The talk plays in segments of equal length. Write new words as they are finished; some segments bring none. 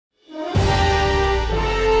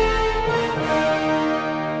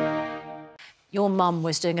mum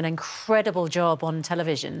was doing an incredible job on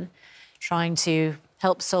television trying to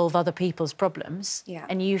help solve other people's problems,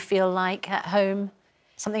 and you feel like at home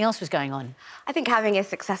something else was going on. I think having a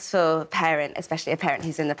successful parent, especially a parent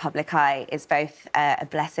who's in the public eye, is both a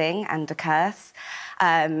blessing and a curse.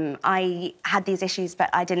 I had these issues, but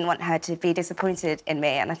I didn't want her to be disappointed in me,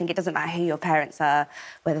 and I think it doesn't matter who your parents are,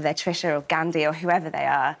 whether they're Trisha or Gandhi or whoever they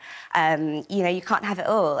are. You know, you can't have it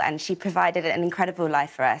all, and she provided an incredible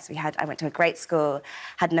life for us. I went to a great school,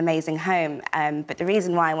 had an amazing home, but the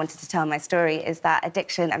reason why I wanted to tell my story is that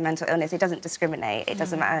addiction and mental illness, it doesn't discriminate. It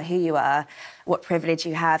doesn't matter who you are, what privilege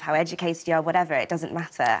you have, how educated you are, whatever, it doesn't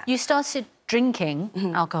matter. You started drinking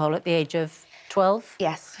alcohol at the age of 12?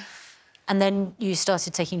 Yes. And then you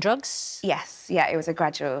started taking drugs? Yes, yeah, it was a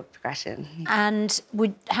gradual progression. And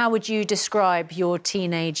how would you describe your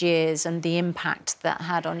teenage years and the impact that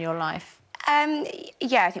had on your life?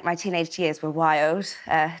 Yeah, I think my teenage years were wild,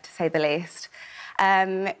 to say the least.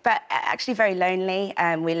 But actually very lonely.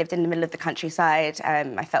 We lived in the middle of the countryside.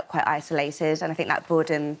 I felt quite isolated, and I think that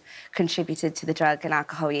boredom contributed to the drug and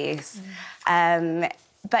alcohol use.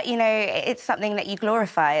 But, you know, it's something that you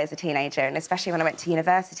glorify as a teenager, and especially when I went to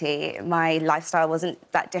university, my lifestyle wasn't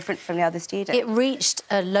that different from the other students. It reached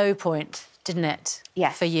a low point, didn't it?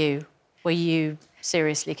 Yes. For you, where you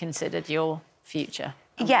seriously considered your future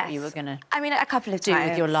and what you were going to a couple of times. do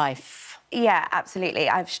with your life. Yeah, absolutely.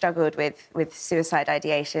 I've struggled with suicide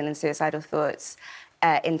ideation and suicidal thoughts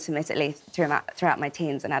intermittently throughout my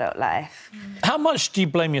teens and adult life. How much do you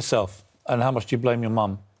blame yourself, and how much do you blame your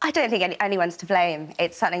mum? I don't think anyone's to blame.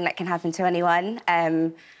 It's something that can happen to anyone.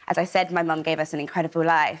 As I said, my mum gave us an incredible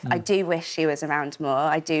life. I do wish she was around more.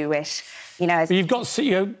 I do wish, you know... But you've got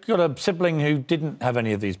a sibling who didn't have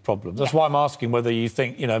any of these problems. That's why I'm asking whether you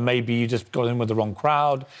think, you know, maybe you just got in with the wrong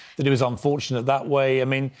crowd, that it was unfortunate that way. I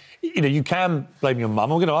mean, you know, you can blame your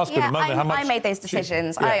mum. I'm going to ask you in a moment how much... I made those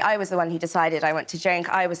decisions. I was the one who decided I want to drink.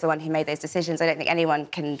 I was the one who made those decisions. I don't think anyone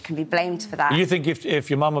can be blamed for that. You think if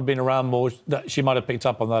your mum had been around more, that she might have picked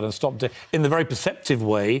up on that and stopped it? In the very perceptive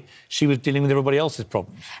way, she was dealing with everybody else's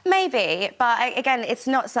problems. Maybe, but again, it's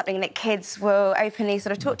not something that kids will openly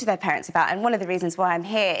sort of talk to their parents about. And one of the reasons why I'm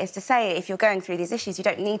here is to say, if you're going through these issues, you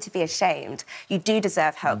don't need to be ashamed. You do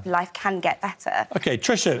deserve help. Life can get better. OK,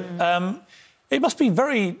 Trisha, it must be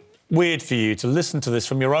very weird for you to listen to this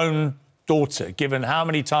from your own daughter, given how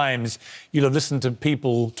many times you'll have listened to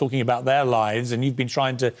people talking about their lives and you've been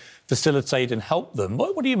trying to facilitate and help them.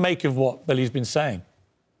 What do you make of what Billie's been saying?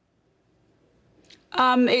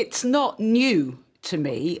 It's not new to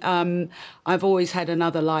me. I've always had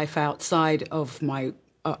another life outside of my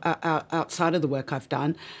outside of the work I've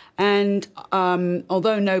done, and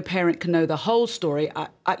although no parent can know the whole story,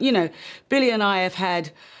 you know, Billie and I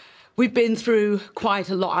we've been through quite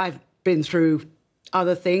a lot. I've been through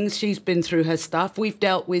other things. She's been through her stuff. We've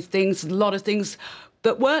dealt with a lot of things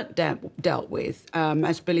that weren't dealt with.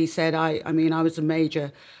 As Billie said, I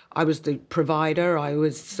was the provider. I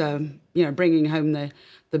was, you know, bringing home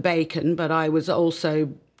the bacon, but I was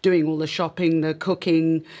also doing all the shopping, the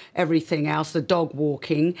cooking, everything else, the dog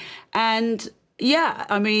walking. And, yeah,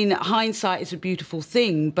 I mean, hindsight is a beautiful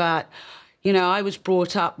thing, but, you know, I was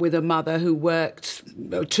brought up with a mother who worked,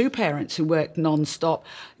 two parents who worked non-stop.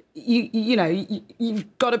 You know,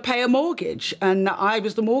 you've got to pay a mortgage, and I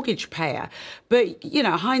was the mortgage payer. But, you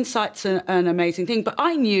know, hindsight's an amazing thing. But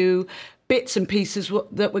I knew bits and pieces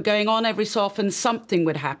that were going on. Every so often something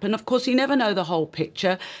would happen. Of course, you never know the whole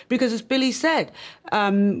picture because, as Billie said,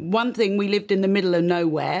 one thing, we lived in the middle of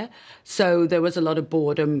nowhere, so there was a lot of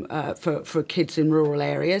boredom for kids in rural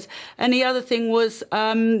areas. And the other thing was,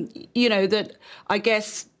 you know, that I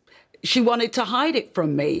guess she wanted to hide it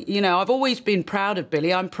from me. You know, I've always been proud of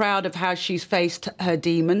Billie. I'm proud of how she's faced her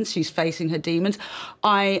demons. She's facing her demons.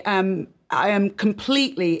 I am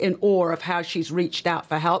completely in awe of how she's reached out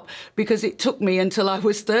for help, because it took me until I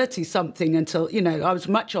was 30-something, until, you know, I was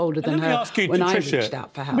much older than her when I reached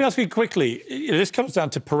out for help. Let me ask you quickly, this comes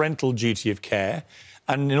down to parental duty of care,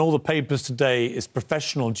 and in all the papers today it's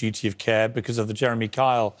professional duty of care because of the Jeremy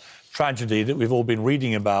Kyle tragedy that we've all been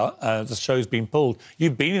reading about. The show's been pulled.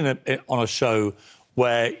 You've been on a show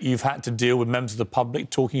where you've had to deal with members of the public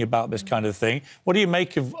talking about this kind of thing. What do you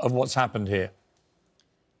make of what's happened here?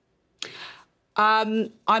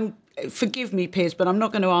 Forgive me, Piers, but I'm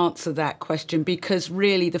not going to answer that question, because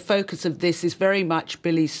really the focus of this is very much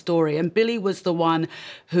Billie's story. And Billie was the one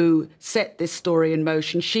who set this story in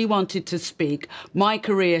motion. She wanted to speak. My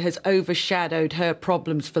career has overshadowed her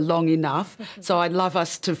problems for long enough. So I'd love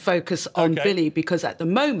us to focus on Billie, because at the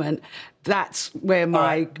moment, that's where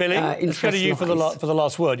my Billie, let's go to you for the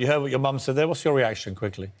last word. You heard what your mum said there. What's your reaction,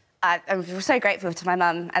 quickly? I'm so grateful to my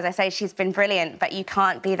mum. As I say, she's been brilliant, but you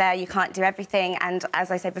can't be there, you can't do everything. And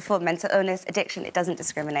as I said before, mental illness, addiction, it doesn't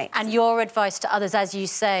discriminate. And your advice to others, as you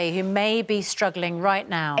say, who may be struggling right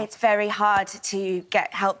now? It's very hard to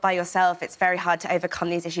get help by yourself. It's very hard to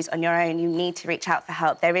overcome these issues on your own. You need to reach out for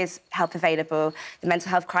help. There is help available. The Mental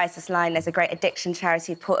Health Crisis Line, there's a great addiction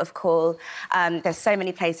charity, Port of Call. There's so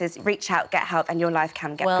many places. Reach out, get help, and your life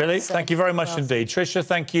can get better. Billie, thank you very much indeed. Trisha,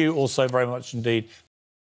 thank you also very much indeed